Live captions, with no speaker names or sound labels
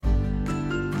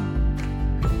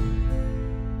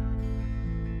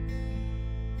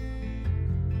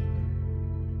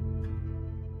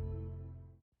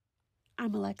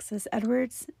I'm Alexis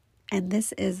Edwards, and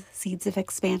this is Seeds of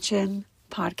Expansion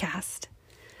podcast.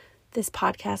 This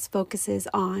podcast focuses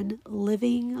on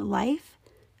living life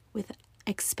with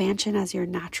expansion as your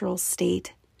natural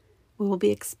state. We will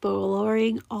be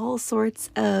exploring all sorts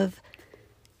of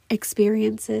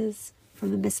experiences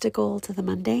from the mystical to the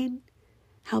mundane,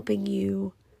 helping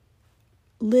you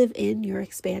live in your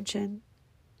expansion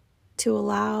to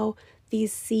allow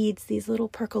these seeds, these little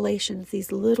percolations,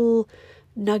 these little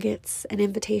nuggets and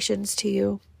invitations to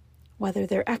you, whether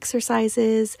they're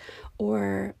exercises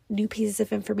or new pieces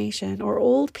of information or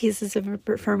old pieces of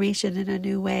information in a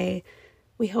new way.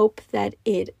 We hope that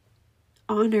it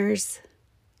honors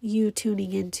you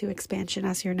tuning into expansion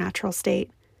as your natural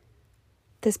state.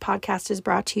 This podcast is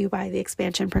brought to you by the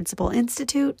Expansion Principle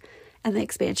Institute and the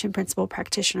Expansion Principle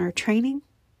Practitioner Training.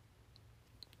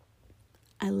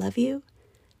 I love you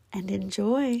and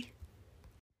enjoy.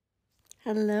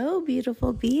 Hello,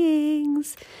 beautiful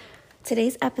beings.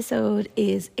 Today's episode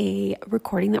is a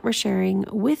recording that we're sharing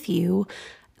with you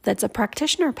that's a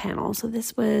practitioner panel. So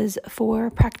this was for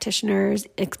practitioners,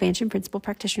 Expansion Principle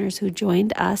practitioners who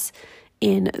joined us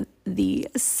in the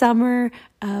summer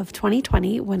of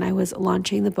 2020 when I was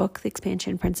launching the book, The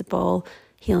Expansion Principle,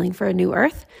 Healing for a New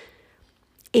Earth.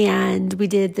 And we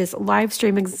did this live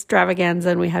stream extravaganza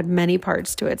and we had many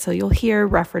parts to it. So you'll hear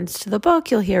reference to the book,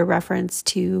 you'll hear reference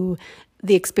to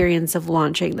the experience of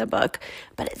launching the book.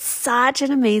 But it's such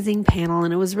an amazing panel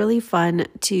and it was really fun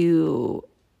to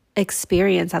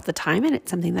experience at the time. And it's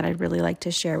something that I'd really like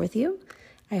to share with you.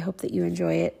 I hope that you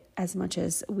enjoy it as much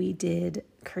as we did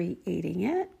creating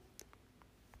it.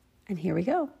 And here we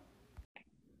go.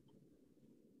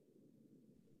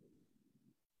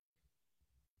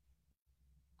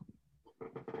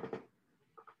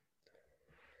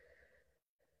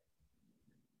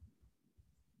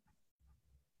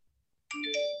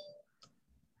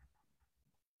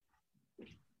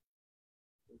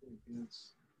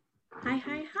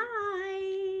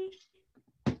 Hi.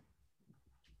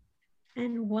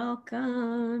 And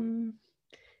welcome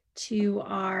to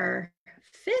our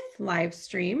 5th live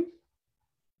stream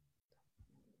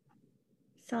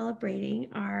celebrating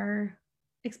our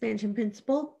Expansion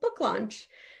Principle book launch.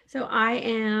 So I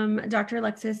am Dr.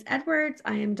 Alexis Edwards.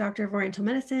 I am Doctor of Oriental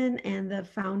Medicine and the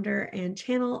founder and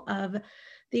channel of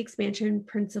the Expansion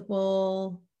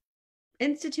Principle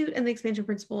Institute and the Expansion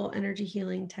Principle Energy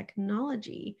Healing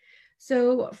Technology.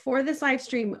 So for this live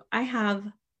stream, I have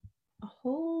a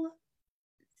whole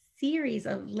series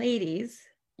of ladies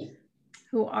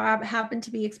who happen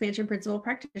to be Expansion Principle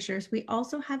practitioners. We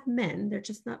also have men. They're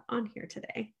just not on here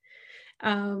today.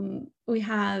 We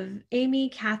have Amy,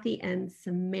 Kathy, and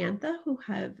Samantha who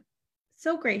have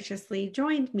so graciously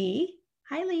joined me.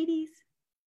 Hi, ladies.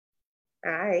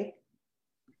 Hi.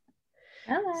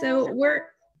 Hello. So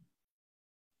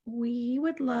we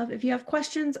would love, if you have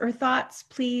questions or thoughts,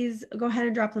 please go ahead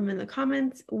and drop them in the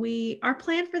comments. Our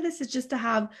plan for this is just to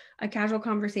have a casual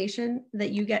conversation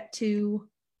that you get to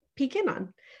peek in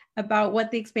on about what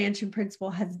the Expansion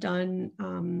Principle has done.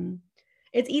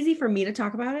 It's easy for me to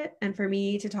talk about it and for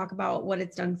me to talk about what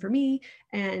it's done for me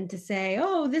and to say,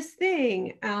 oh, this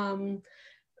thing.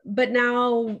 But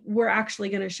now we're actually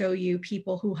going to show you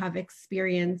people who have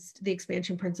experienced the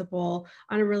Expansion Principle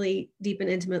on a really deep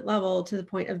and intimate level to the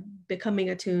point of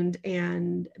becoming attuned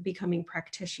and becoming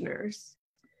practitioners.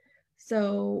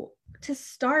 So to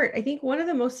start, I think one of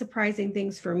the most surprising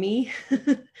things for me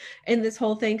in this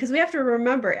whole thing, because we have to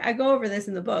remember, I go over this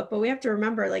in the book, but we have to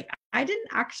remember, like, I didn't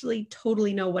actually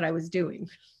totally know what I was doing.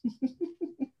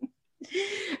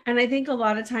 And I think a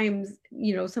lot of times,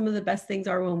 some of the best things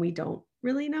are when we don't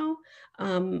really know.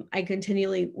 I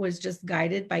continually was just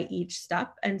guided by each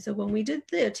step. And so when we did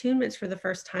the attunements for the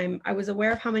first time, I was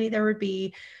aware of how many there would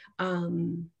be,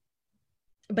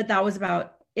 but that was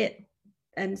about it.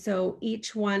 And so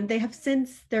each one,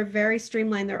 they're very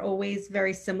streamlined. They're always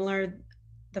very similar.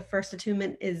 The first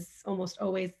attunement is almost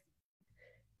always,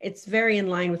 it's very in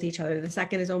line with each other. The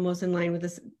second is almost in line with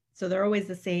this. So they're always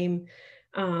the same.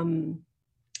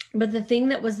 But the thing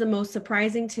that was the most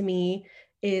surprising to me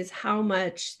is how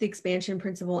much the Expansion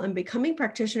Principle and becoming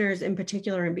practitioners in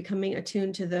particular and becoming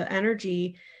attuned to the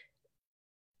energy,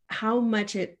 how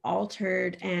much it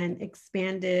altered and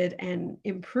expanded and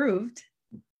improved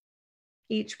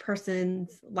each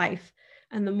person's life.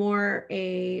 And the more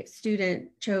a student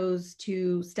chose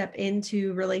to step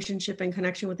into relationship and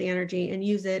connection with the energy and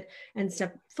use it and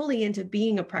step fully into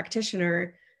being a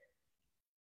practitioner,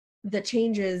 the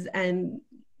changes and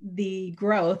the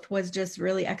growth was just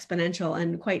really exponential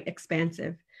and quite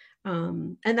expansive.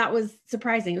 And that was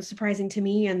surprising. It was surprising to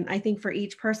me. And I think for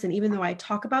each person, even though I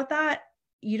talk about that,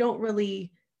 you don't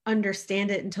really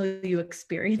understand it until you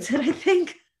experience it, I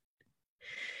think.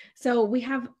 So we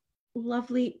have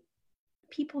lovely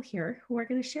people here who are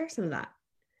going to share some of that.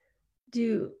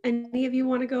 Do any of you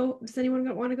want to go? Does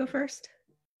anyone want to go first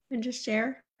and just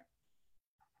share?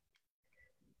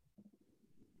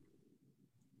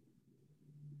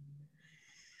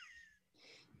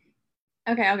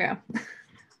 Okay, I'll go.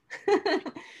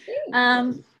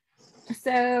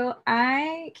 So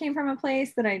I came from a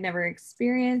place that I'd never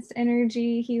experienced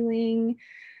energy healing.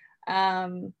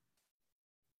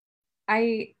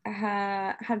 I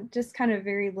had just kind of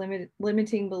very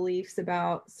limiting beliefs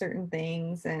about certain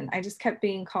things, and I just kept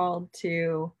being called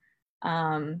to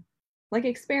like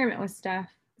experiment with stuff.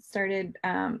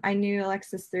 I knew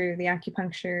Alexis through the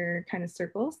acupuncture kind of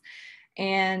circles,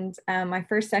 and my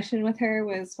first session with her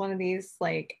was one of these,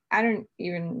 like, I don't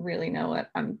even really know what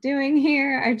I'm doing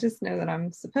here. I just know that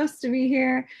I'm supposed to be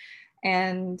here.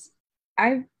 And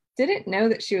I didn't know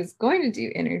that she was going to do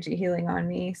energy healing on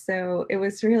me. So it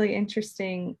was really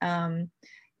interesting,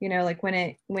 like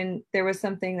when there was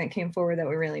something that came forward that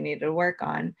we really needed to work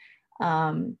on.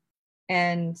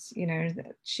 And,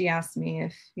 she asked me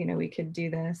if, we could do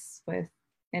this with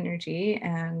energy,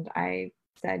 and I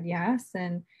said yes.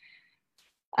 And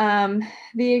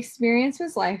the experience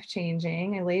was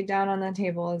life-changing. I laid down on the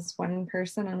table as one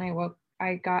person, and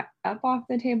I got up off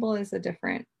the table as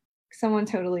someone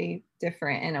totally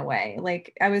different in a way.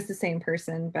 Like, I was the same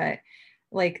person, but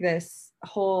like this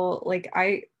whole, like,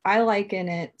 I liken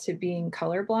it to being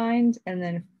colorblind and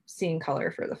then seeing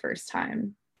color for the first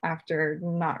time after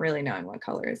not really knowing what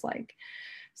color is like.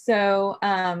 So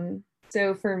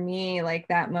for me, like,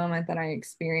 that moment that I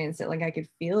experienced it, like, I could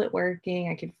feel it working.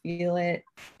 I could feel it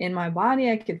in my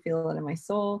body. I could feel it in my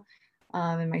soul,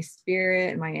 in my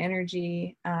spirit, my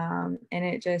energy. And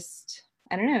it just,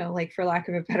 I don't know, like, for lack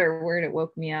of a better word, it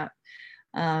woke me up.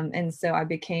 And so I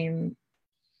became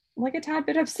like a tad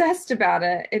bit obsessed about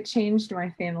it. It changed my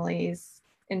family's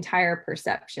entire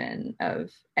perception of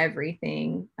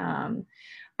everything.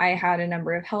 I had a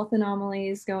number of health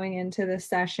anomalies going into the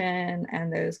session,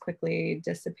 and those quickly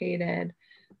dissipated.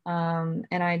 And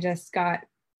I just got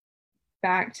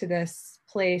back to this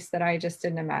place that I just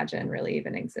didn't imagine really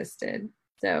even existed.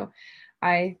 So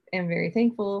I am very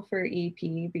thankful for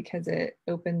EP because it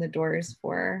opened the doors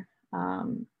for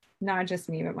not just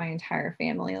me, but my entire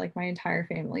family. Like, my entire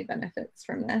family benefits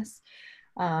from this.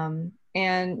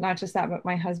 And not just that, but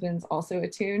my husband's also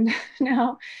attuned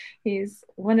now. He's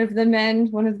one of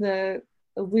the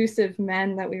elusive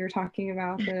men that we were talking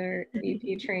about that are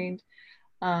EP trained.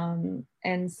 And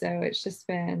so it's just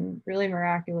been really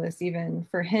miraculous, even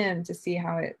for him, to see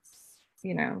how it's,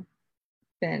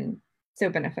 been so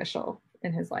beneficial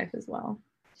in his life as well.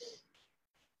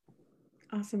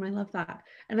 Awesome. I love that.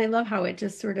 And I love how it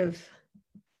just sort of,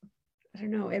 I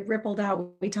don't know, it rippled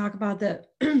out. We talk about the,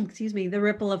 the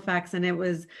ripple effects, and it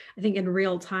was, I think in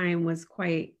real time, was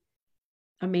quite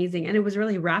amazing. And it was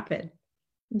really rapid.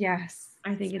 Yes.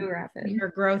 I think so rapid. Your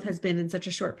growth has been in such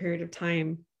a short period of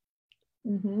time.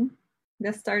 Mm-hmm.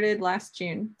 This started last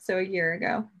June. So a year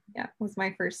ago. Yeah. Was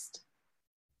my first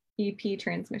EP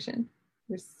transmission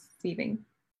receiving.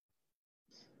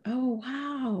 Oh,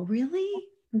 wow. Really?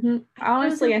 Mm-hmm.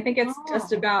 Honestly, I think it's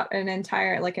just about an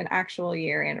actual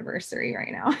year anniversary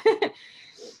right now.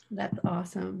 That's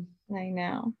awesome. I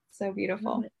know. So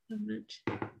beautiful. I love it so much.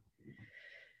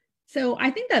 So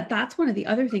I think that that's one of the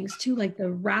other things too, like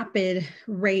the rapid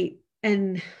rate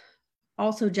and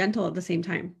also gentle at the same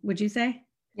time. Would you say?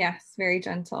 Yes, very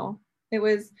gentle. It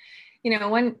was,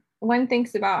 when one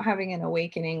thinks about having an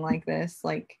awakening like this,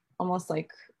 like almost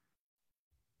like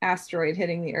asteroid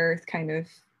hitting the earth kind of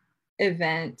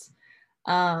event.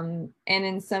 And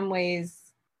in some ways,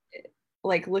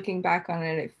 like, looking back on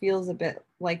it, it feels a bit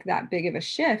like that big of a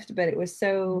shift, but it was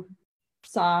so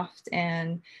soft.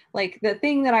 And like, the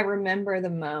thing that I remember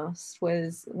the most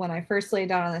was when I first laid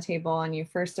down on the table and you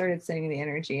first started sending the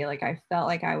energy. Like, I felt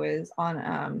like I was on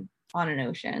an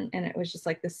ocean, and it was just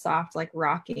like this soft, like,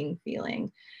 rocking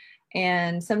feeling.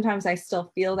 And sometimes I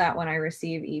still feel that when I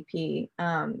receive EP.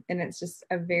 And it's just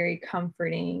a very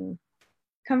comforting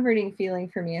feeling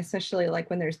for me, especially like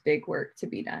when there's big work to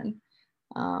be done.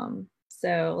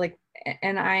 So like,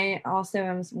 and I also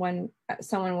am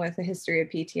someone with a history of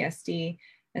PTSD.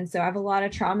 And so I have a lot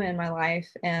of trauma in my life,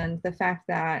 and the fact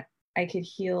that I could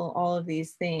heal all of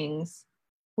these things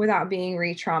without being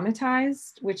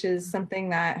re-traumatized, which is something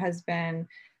that has been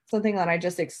something that I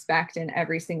just expect in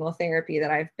every single therapy that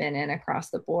I've been in across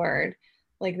the board.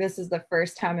 Like, this is the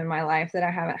first time in my life that I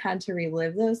haven't had to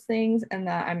relive those things, and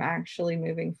that I'm actually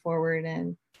moving forward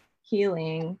and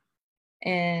healing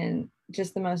in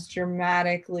just the most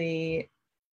dramatically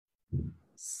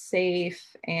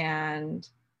safe and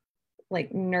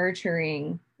like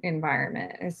nurturing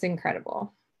environment. It's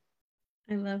incredible.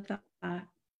 I love that.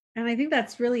 And I think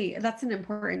that's an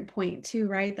important point too,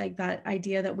 right? Like that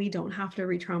idea that we don't have to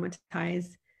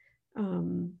re-traumatize.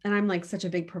 And I'm like such a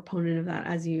big proponent of that,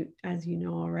 as you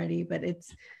know already, but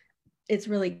it's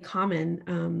really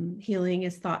common. Healing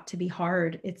is thought to be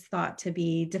hard. It's thought to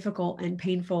be difficult and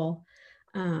painful.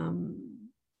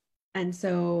 And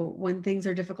so when things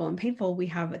are difficult and painful, we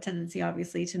have a tendency,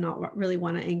 obviously, to not really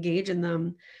want to engage in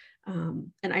them.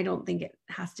 And I don't think it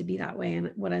has to be that way.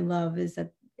 And what I love is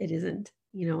that it isn't,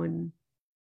 and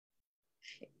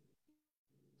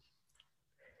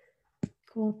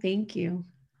cool. Thank you.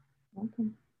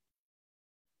 Welcome.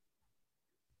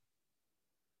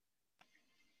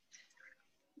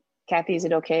 Kathy, is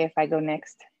it okay if I go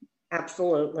next?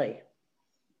 Absolutely.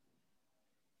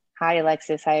 Hi,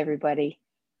 Alexis. Hi, everybody.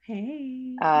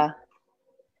 Hey. I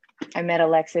met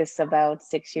Alexis about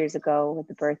 6 years ago with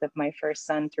the birth of my first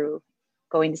son through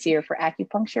going to see her for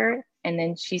acupuncture. And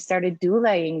then she started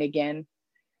douulaing again.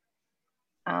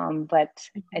 But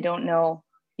I don't know.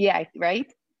 Yeah,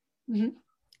 right? Mm-hmm.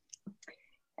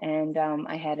 And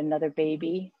I had another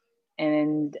baby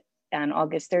and on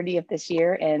August 30th this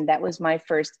year. And that was my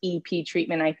first EP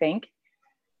treatment, I think,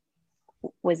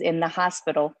 was in the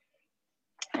hospital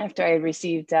after I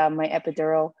received my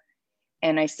epidural,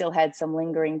 and I still had some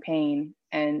lingering pain.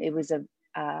 And it was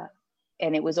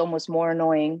almost more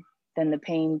annoying than the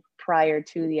pain prior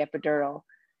to the epidural.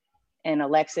 And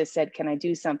Alexis said, "Can I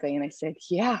do something?" And I said,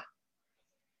 "Yeah."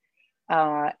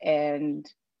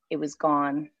 And it was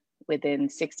gone within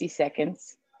 60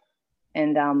 seconds.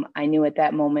 And I knew at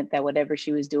that moment that whatever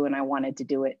she was doing, I wanted to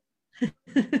do it.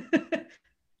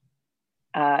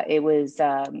 It was,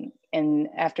 and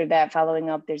after that, following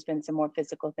up, there's been some more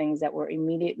physical things that were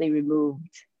immediately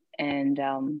removed. And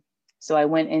so I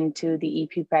went into the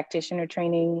EP practitioner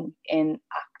training in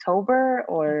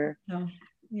October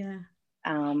Yeah.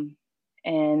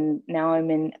 And now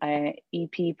I'm in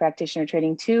EP practitioner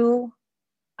training 2.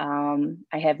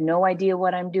 I have no idea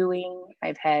what I'm doing.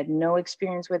 I've had no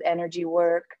experience with energy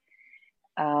work.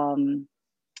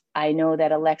 I know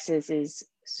that Alexis is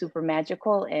super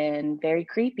magical and very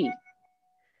creepy.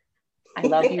 I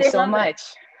love you so much.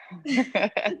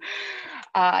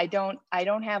 I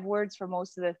don't have words for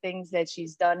most of the things that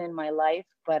she's done in my life,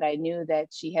 but I knew that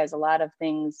she has a lot of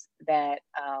things that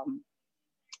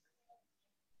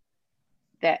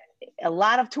a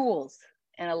lot of tools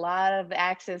and a lot of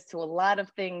access to a lot of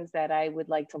things that I would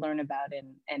like to learn about.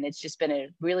 And it's just been a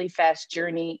really fast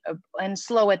journey and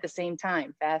slow at the same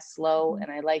time, fast, slow. Mm-hmm.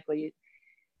 And I like what you,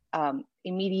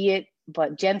 immediate,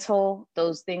 but gentle,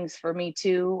 those things for me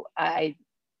too.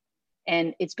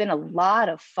 And it's been a lot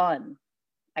of fun.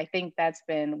 I think that's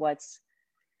been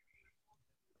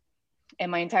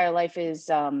and my entire life is,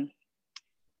 I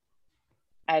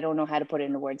don't know how to put it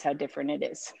into words, how different it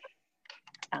is.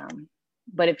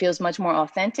 But it feels much more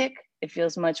authentic. It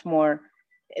feels much more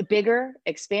bigger,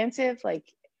 expansive,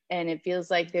 and it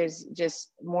feels like there's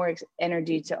just more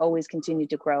energy to always continue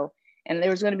to grow. And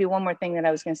there was going to be one more thing that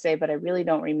I was going to say, but I really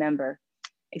don't remember,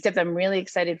 except I'm really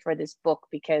excited for this book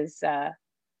because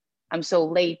I'm so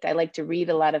late. I like to read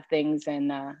a lot of things,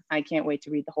 and I can't wait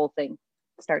to read the whole thing,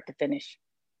 start to finish,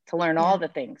 to learn all the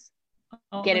things,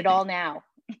 get it all now.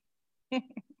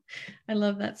 I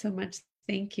love that so much.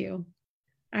 Thank you.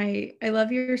 I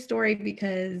love your story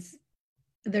because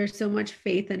there's so much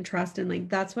faith and trust, and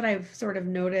that's what I've sort of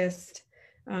noticed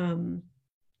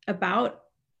about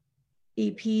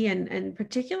EP and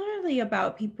particularly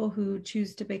about people who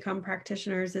choose to become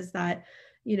practitioners is that,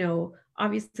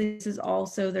 obviously this is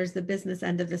also, there's the business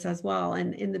end of this as well.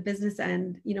 And in the business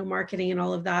end, marketing and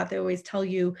all of that, they always tell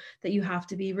you that you have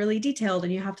to be really detailed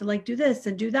and you have to do this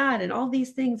and do that and all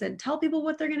these things and tell people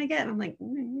what they're going to get. And I'm like,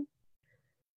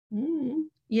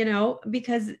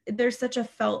 because there's such a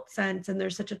felt sense and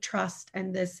there's such a trust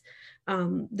and this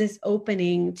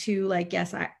opening to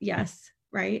yes,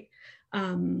 right.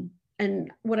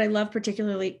 And what I love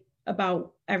particularly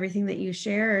about everything that you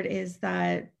shared is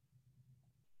that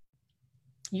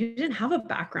you didn't have a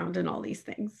background in all these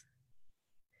things.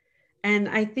 And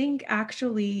I think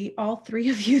actually all 3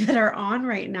 of you that are on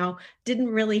right now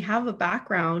didn't really have a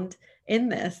background in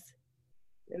this.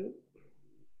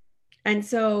 And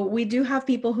so we do have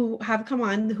people who have come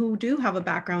on who do have a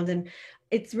background. And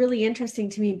it's really interesting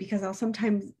to me because I'll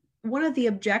sometimes, one of the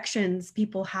objections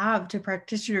people have to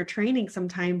practitioner training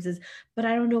sometimes is, but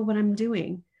I don't know what I'm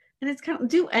doing. And it's kind of,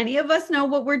 do any of us know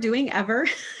what we're doing ever?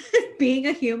 Being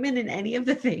a human in any of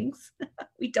the things?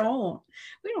 We don't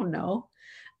know.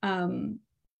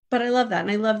 But I love that. And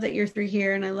I love that you're through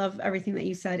here. And I love everything that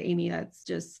you said, Amy. That's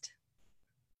just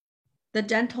the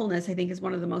gentleness, I think, is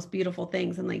one of the most beautiful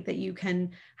things. And like that you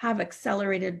can have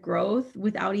accelerated growth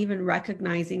without even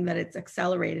recognizing that it's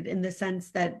accelerated, in the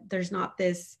sense that there's not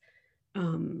this,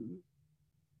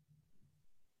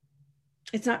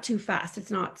 it's not too fast.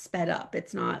 It's not sped up.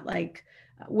 It's not like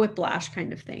whiplash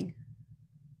kind of thing.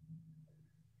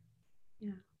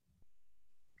 Yeah.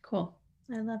 Cool.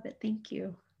 I love it. Thank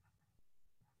you.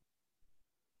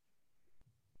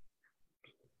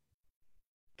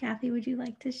 Kathy, would you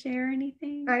like to share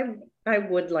anything? I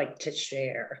would like to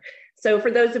share. So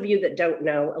for those of you that don't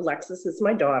know, Alexis is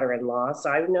my daughter-in-law. So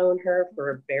I've known her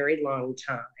for a very long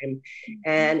time.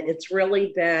 And it's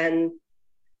really been,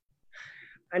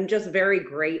 I'm just very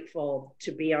grateful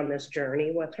to be on this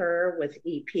journey with her, with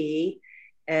EP,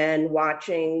 and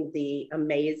watching the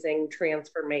amazing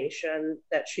transformation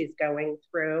that she's going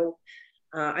through.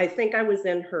 I think I was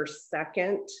in her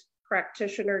second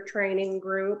practitioner training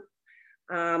group.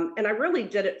 And I really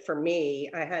did it for me.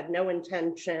 I had no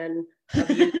intention of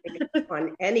using it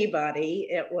on anybody.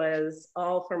 It was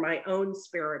all for my own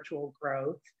spiritual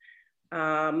growth.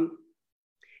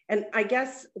 And I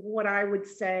guess what I would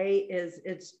say is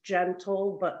it's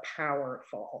gentle but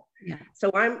powerful. Yeah. So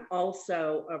I'm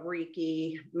also a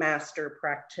Reiki master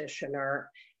practitioner,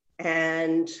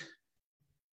 and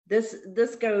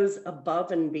this goes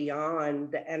above and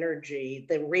beyond the energy,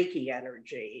 the Reiki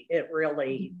energy. It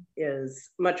really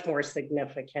is much more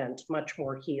significant, much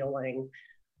more healing.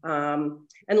 And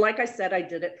like I said, I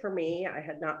did it for me. I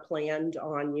had not planned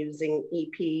on using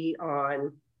EP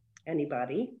on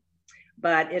anybody,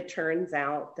 but it turns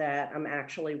out that I'm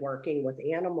actually working with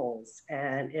animals,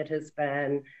 and it has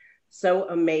been so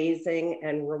amazing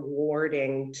and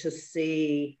rewarding to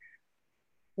see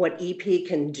what EP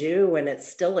can do. And it's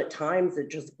still, at times,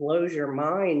 it just blows your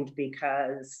mind,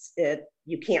 because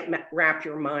you can't wrap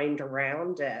your mind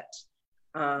around it.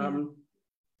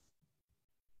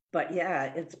 But yeah,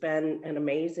 it's been an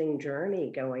amazing journey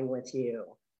going with you.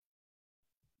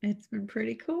 It's been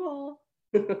pretty cool.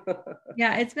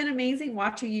 Yeah, it's been amazing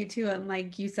watching you too. And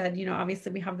like you said, you know,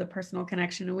 obviously we have the personal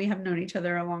connection and we have known each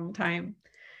other a long time.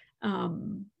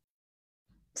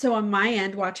 So on my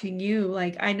end, watching you,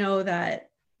 like, I know that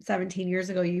 17 years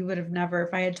ago, you would have never,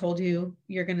 if I had told you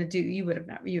you're going to do, you would have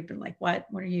never, you've been like, what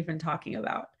are you even talking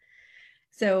about?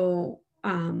 So,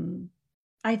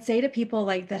 I'd say to people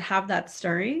like that have that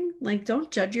stirring, like, don't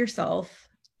judge yourself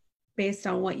based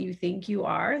on what you think you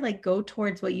are. Like, go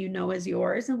towards what you know is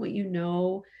yours and what you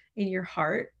know in your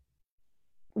heart,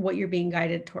 what you're being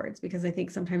guided towards. Because I think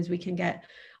sometimes we can get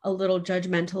a little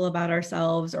judgmental about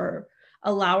ourselves, or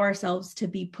allow ourselves to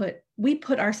be we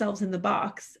put ourselves in the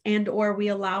box, and or we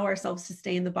allow ourselves to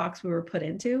stay in the box we were put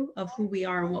into of who we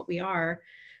are and what we are.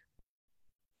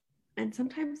 And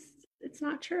sometimes it's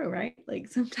not true, right? Like,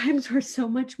 sometimes we're so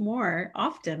much more.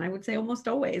 Often, I would say almost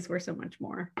always, we're so much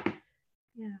more.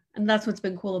 Yeah. And that's what's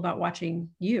been cool about watching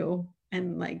you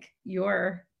and like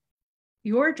your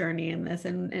journey in this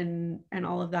and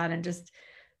all of that. And just,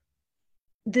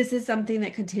 this is something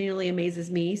that continually amazes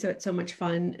me. So it's so much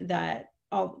fun that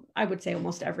I would say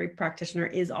almost every practitioner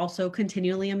is also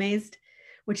continually amazed,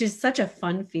 which is such a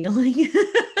fun feeling,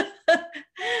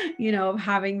 you know, of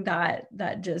having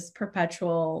that just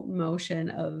perpetual motion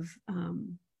of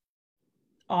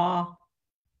awe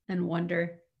and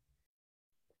wonder,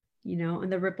 you know,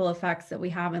 and the ripple effects that we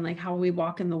have, and like how we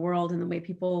walk in the world and the way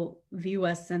people view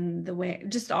us, and the way,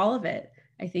 just all of it,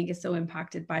 I think, is so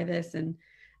impacted by this. And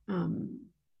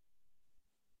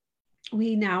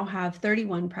we now have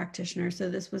 31 practitioners. So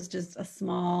this was just a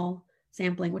small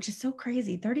sampling, which is so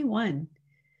crazy, 31.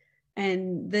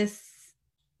 And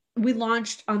we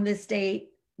launched on this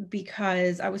date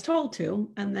because I was told to.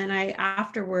 And then I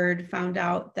afterward found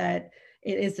out that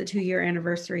it is the 2-year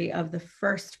anniversary of the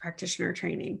first practitioner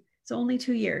training. So only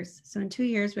 2 years. So in 2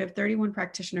 years, we have 31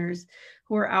 practitioners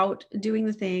who are out doing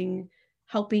the thing,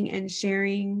 helping and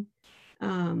sharing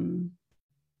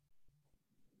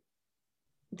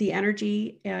the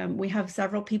energy. We have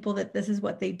several people that this is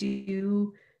what they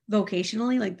do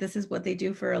vocationally. Like, this is what they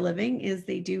do for a living, is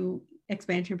they do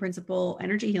expansion principle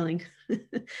energy healing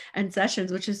and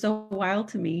sessions, which is so wild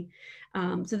to me.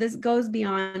 So this goes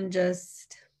beyond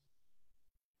just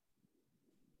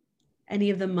any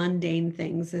of the mundane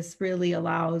things. This really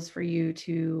allows for you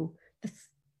to,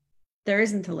 there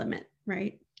isn't a limit,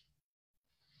 right?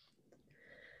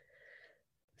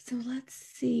 So let's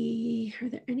see, are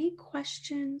there any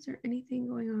questions or anything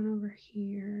going on over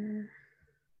here?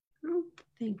 I don't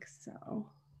think so.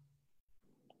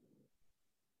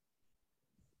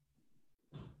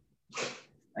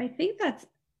 I think that's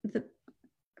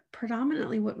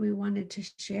predominantly what we wanted to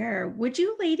share. Would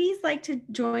you ladies like to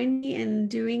join me in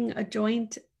doing a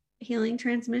joint healing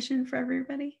transmission for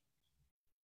everybody?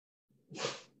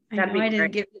 I know I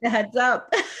didn't give you the heads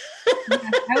up. Yeah,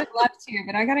 I would love to,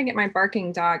 but I got to get my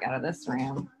barking dog out of this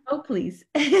room. Oh, please.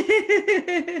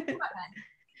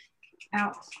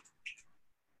 Out.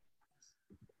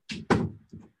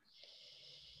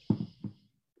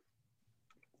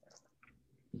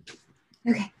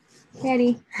 Okay,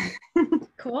 ready.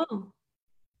 Cool. All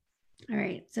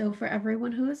right. So for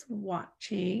everyone who is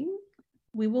watching,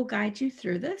 we will guide you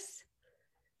through this.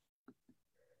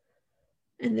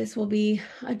 And this will be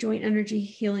a joint energy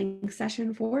healing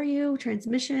session for you,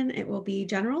 transmission. It will be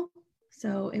general.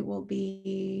 So it will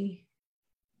be,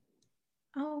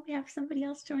 oh, we have somebody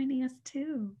else joining us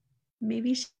too.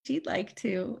 Maybe she'd like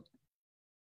to.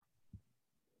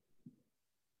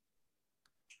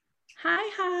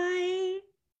 Hi.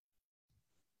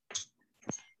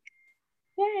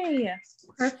 Yay.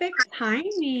 Perfect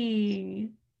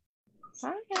timing.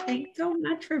 Hi. Thanks so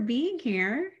much for being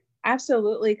here.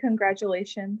 Absolutely.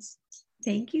 Congratulations.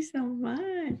 Thank you so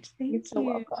much. Thank You're so you.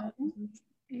 welcome.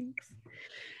 Thanks.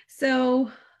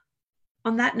 So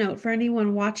on that note, for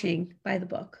anyone watching, buy the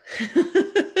book.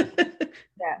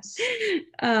 Yes.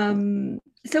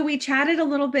 So we chatted a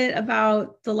little bit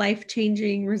about the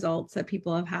life-changing results that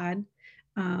people have had.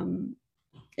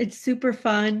 It's super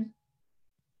fun.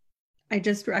 I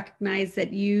just recognized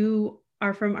that you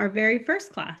are from our very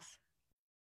first class.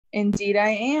 Indeed, I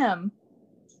am.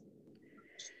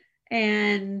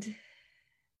 And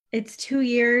it's 2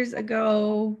 years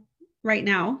ago right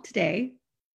now, today,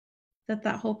 that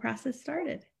whole process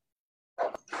started.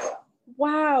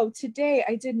 Wow. Today,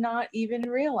 I did not even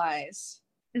realize.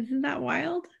 Isn't that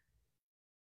wild?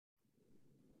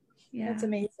 Yeah. That's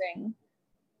amazing.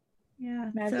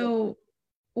 Yeah. Magic. So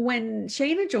when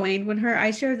Shayna joined,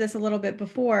 I shared this a little bit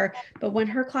before, but when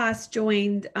her class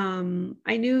joined,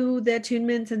 I knew the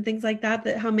attunements and things like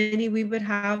that how many we would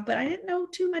have, but I didn't know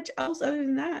too much else other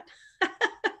than that.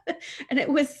 And it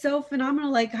was so phenomenal.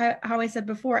 Like how I said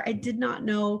before, I did not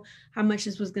know how much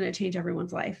this was going to change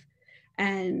everyone's life.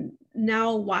 And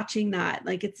now watching that,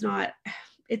 like it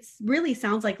really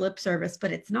sounds like lip service,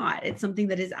 but it's not. It's something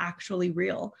that is actually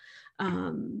real.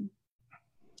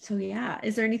 So yeah,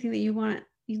 is there anything that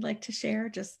you'd like to share,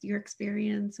 just your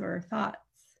experience or thoughts?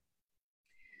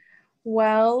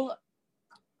 Well,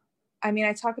 I mean,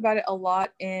 I talk about it a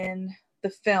lot in the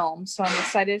film, so I'm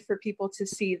excited for people to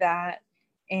see that.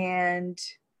 And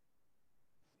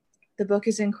the book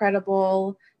is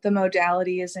incredible. The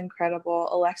modality is incredible.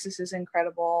 Alexis is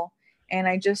incredible. And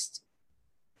I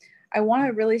want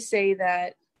to really say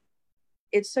that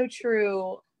it's so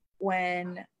true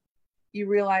when you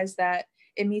realize that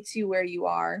it meets you where you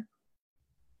are.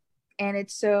 And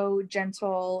it's so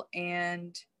gentle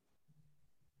and,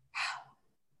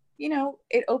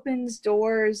 it opens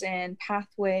doors and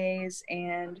pathways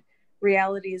and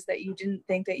realities that you didn't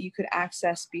think that you could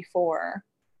access before.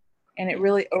 And it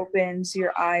really opens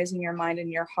your eyes and your mind and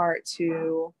your heart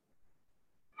to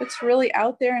what's really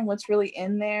out there and what's really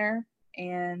in there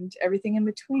and everything in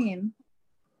between.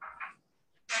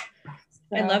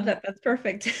 So. I love that. That's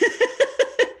perfect.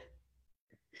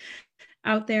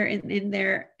 Out there and in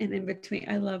there and in between.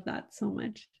 I love that so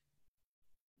much.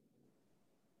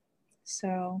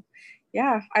 So,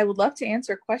 yeah, I would love to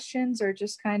answer questions or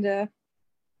just kind of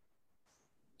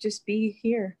just be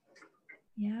here.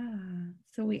 Yeah.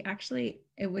 So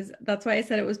that's why I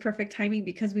said it was perfect timing,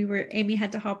 because Amy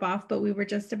had to hop off, but we were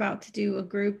just about to do a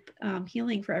group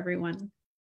healing for everyone.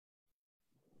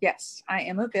 Yes, I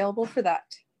am available for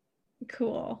that.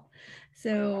 Cool.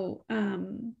 So,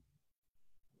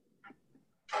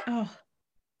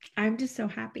 I'm just so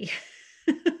happy.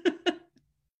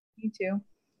 Me too.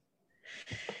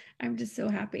 I'm just so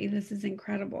happy. This is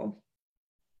incredible.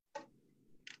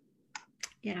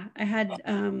 Yeah,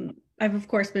 I've of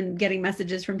course been getting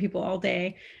messages from people all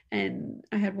day, and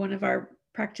I had one of our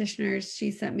practitioners, she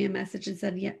sent me a message and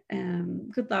said, yeah,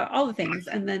 good luck, all the things,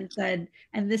 and then said,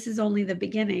 and this is only the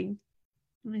beginning.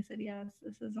 And I said, yes,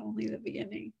 this is only the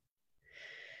beginning.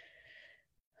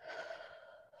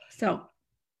 So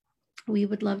we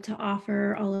would love to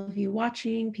offer all of you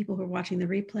watching, people who are watching the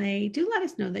replay, do let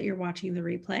us know that you're watching the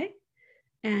replay.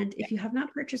 And if you have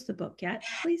not purchased the book yet,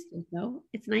 please do so.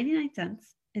 It's 99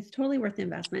 cents. It's totally worth the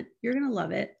investment. You're going to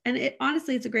love it. And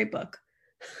honestly, it's a great book.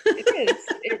 It is.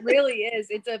 It really is.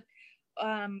 It's a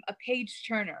page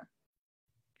turner.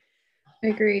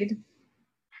 Agreed.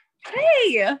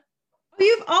 Hey! Oh,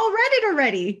 you've all read it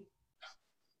already.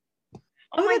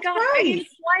 Oh my God. Right. I didn't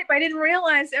swipe. I didn't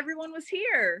realize everyone was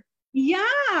here.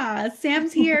 Yeah,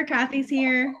 Sam's here, Kathy's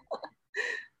here.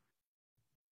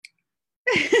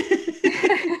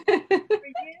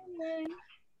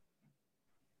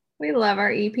 We love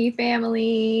our EP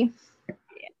family.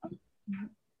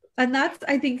 And that's,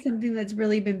 I think, something that's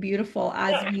really been beautiful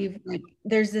as we've like,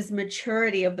 there's this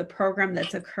maturity of the program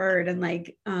that's occurred, and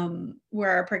like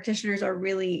where our practitioners are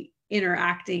really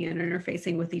interacting and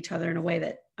interfacing with each other in a way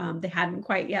that they hadn't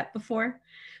quite yet before,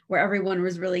 where everyone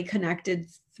was really connected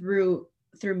through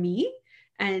me,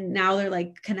 and now they're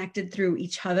like connected through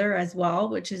each other as well,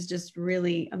 which is just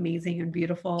really amazing and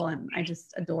beautiful, and I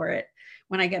just adore it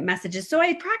when I get messages. So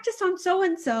I practiced on so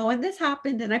and so, and this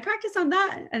happened, and I practiced on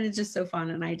that, and it's just so fun,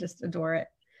 and I just adore it.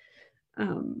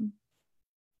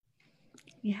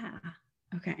 Yeah.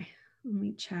 Okay. Let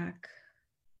me check.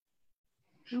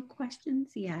 No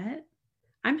questions yet.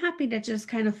 I'm happy to just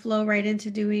kind of flow right into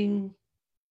doing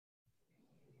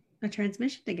a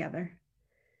transmission together.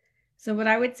 So what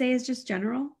I would say is just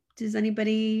general. Does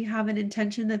anybody have an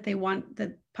intention that they want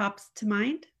that pops to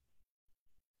mind?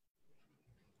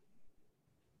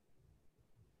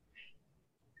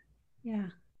 Yeah.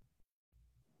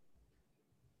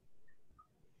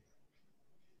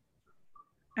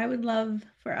 I would love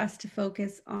for us to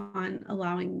focus on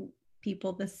allowing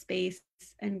people the space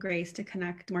and grace to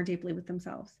connect more deeply with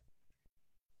themselves.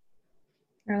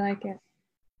 I like it.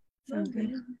 Sound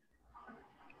good?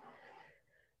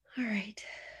 All right.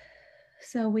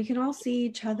 So we can all see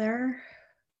each other.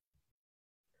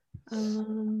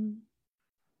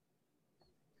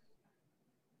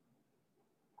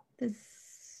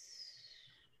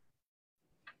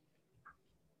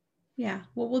 Yeah,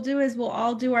 what we'll do is we'll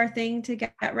all do our thing to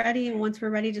get ready. And once we're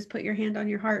ready, just put your hand on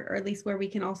your heart, or at least where we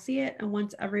can all see it. And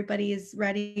once everybody is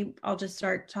ready, I'll just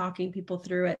start talking people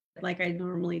through it like I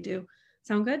normally do.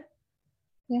 Sound good?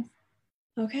 Yes.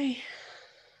 Okay.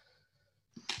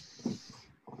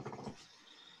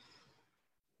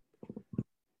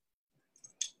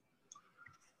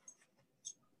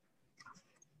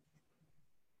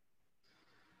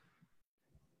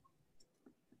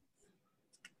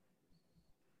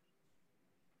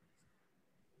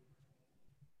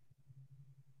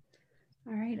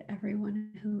 All right,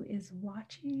 everyone who is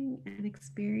watching and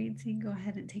experiencing, go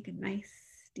ahead and take a nice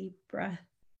deep breath.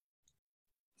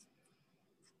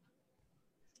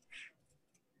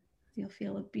 You'll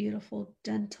feel a beautiful,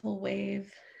 gentle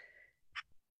wave.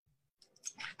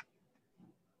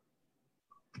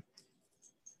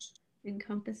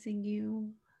 Encompassing you.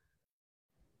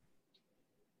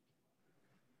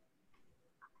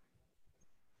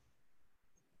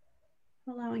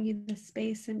 Allowing you the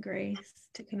space and grace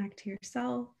to connect to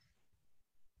yourself.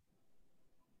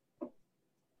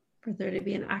 For there to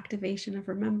be an activation of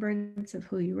remembrance of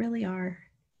who you really are.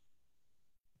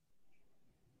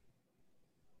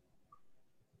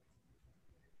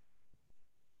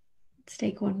 Let's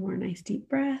take one more nice deep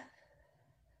breath.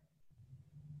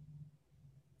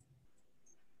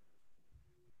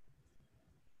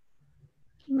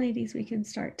 Ladies, we can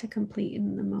start to complete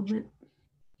in the moment.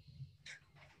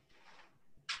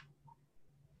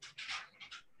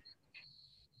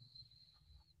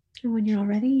 And when you're all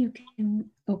ready, you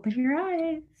can open your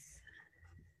eyes.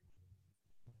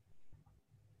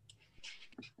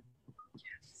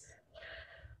 Yes.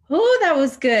 Oh, that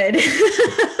was good.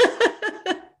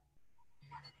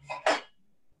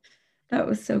 That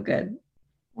was so good.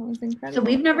 That was incredible. So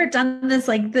we've never done this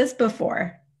like this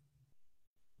before.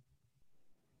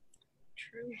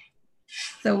 True.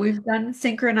 So we've done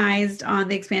synchronized on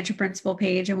the expansion principle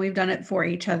page, and we've done it for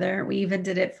each other. We even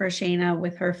did it for Shayna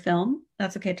with her film.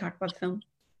 That's okay to talk about the film.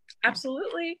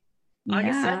 Absolutely. Yeah.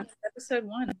 August 7th, episode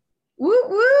 1. Woo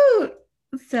woo.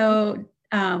 So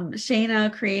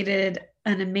Shayna created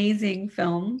an amazing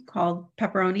film called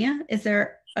Pepperonia. Is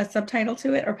there a subtitle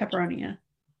to it, or Pepperonia?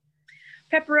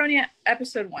 Pepperonia,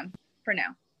 episode 1 for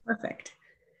now. Perfect.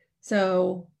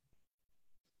 So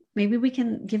maybe we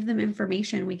can give them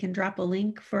information. We can drop a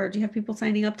link for, do you have people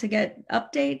signing up to get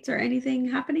updates or anything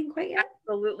happening quite yet?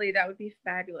 Absolutely. That would be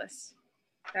fabulous.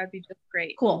 That would be just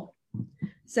great. Cool.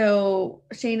 So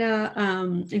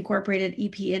Shayna incorporated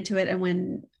EP into it. And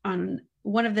when on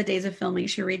one of the days of filming,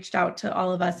 she reached out to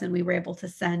all of us, and we were able to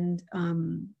send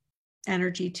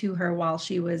energy to her while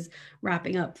she was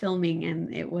wrapping up filming.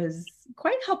 And it was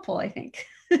quite helpful, I think,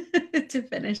 to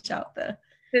finish out the...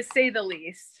 To say the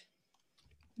least.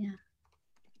 Yeah.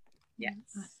 Yes.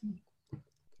 Awesome.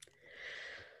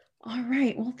 All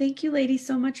right. Well, thank you, ladies,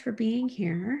 so much for being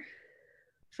here.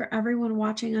 For everyone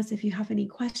watching us, if you have any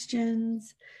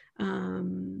questions,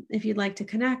 if you'd like to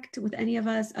connect with any of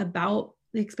us about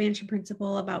the expansion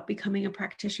principle, about becoming a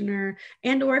practitioner,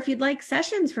 and or if you'd like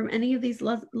sessions from any of these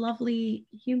lovely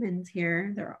humans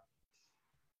here, they're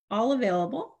all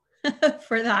available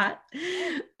for that.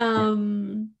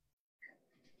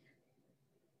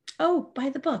 Oh, buy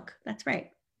the book. That's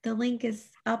right. The link is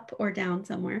up or down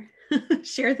somewhere.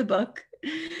 Share the book.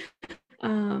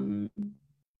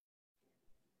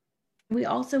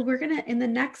 We're going to, in the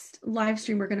next live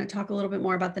stream, we're going to talk a little bit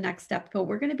more about the next step, but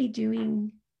we're going to be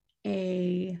doing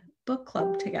a book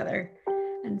club together.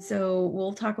 And so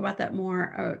we'll talk about that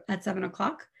more at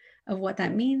 7:00 of what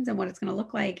that means and what it's going to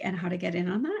look like and how to get in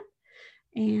on that.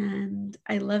 And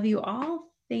I love you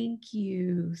all. Thank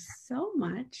you so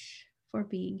much for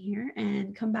being here,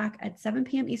 and come back at 7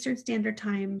 p.m. Eastern Standard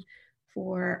Time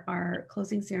for our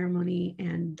closing ceremony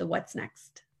and the what's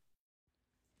next.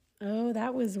 Oh,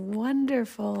 that was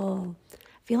wonderful.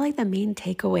 I feel like the main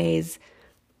takeaways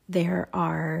there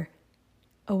are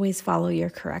always follow your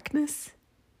correctness.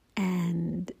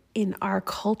 And in our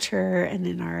culture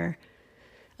and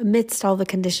amidst all the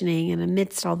conditioning and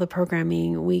amidst all the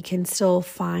programming, we can still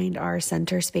find our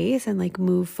center space and like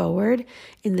move forward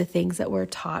in the things that we're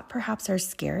taught perhaps are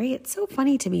scary. It's so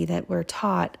funny to me that we're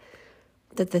taught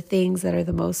that the things that are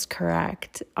the most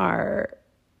correct are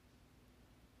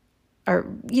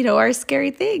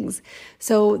scary things.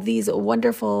 So these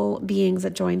wonderful beings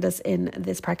that joined us in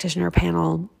this practitioner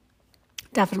panel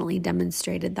definitely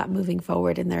demonstrated that moving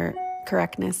forward in their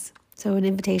correctness. So an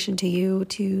invitation to you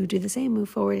to do the same, move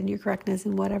forward in your correctness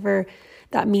and whatever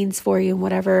that means for you and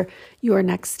whatever your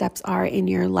next steps are in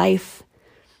your life,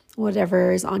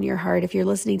 whatever is on your heart. If you're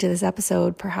listening to this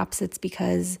episode, perhaps it's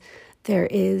because there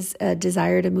is a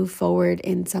desire to move forward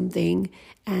in something,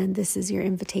 and this is your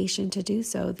invitation to do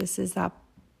so. This is that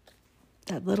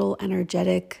little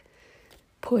energetic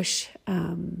push,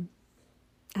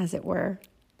 as it were,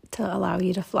 to allow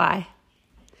you to fly.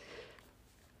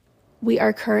 We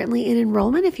are currently in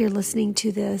enrollment. If you're listening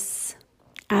to this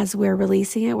as we're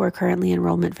releasing it, we're currently in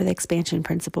enrollment for the Expansion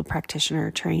Principle Practitioner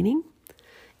Training.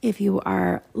 If you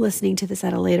are listening to this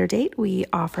at a later date, we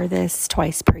offer this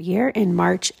twice per year in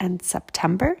March and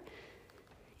September.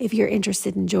 If you're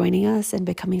interested in joining us and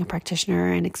becoming a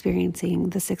practitioner and experiencing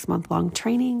the 6-month-long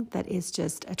training, that is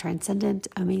just a transcendent,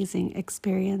 amazing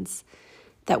experience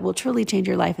that will truly change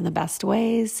your life in the best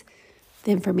ways.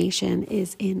 The information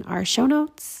is in our show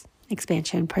notes.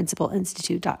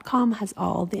 ExpansionPrincipleInstitute.com has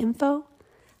all the info.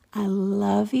 I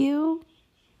love you,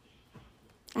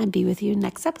 and be with you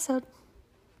next episode.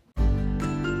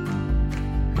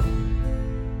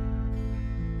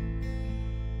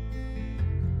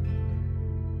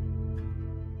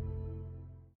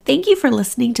 Thank you for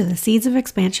listening to the Seeds of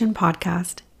Expansion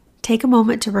podcast. Take a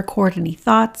moment to record any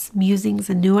thoughts, musings,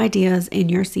 and new ideas in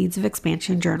your Seeds of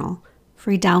Expansion journal.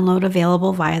 Free download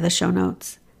available via the show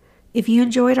notes. If you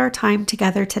enjoyed our time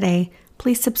together today,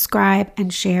 please subscribe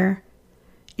and share.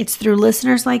 It's through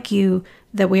listeners like you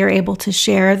that we are able to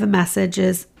share the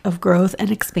messages of growth and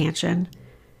expansion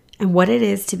and what it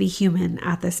is to be human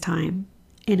at this time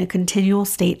in a continual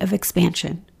state of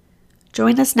expansion.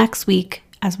 Join us next week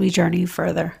as we journey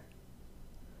further.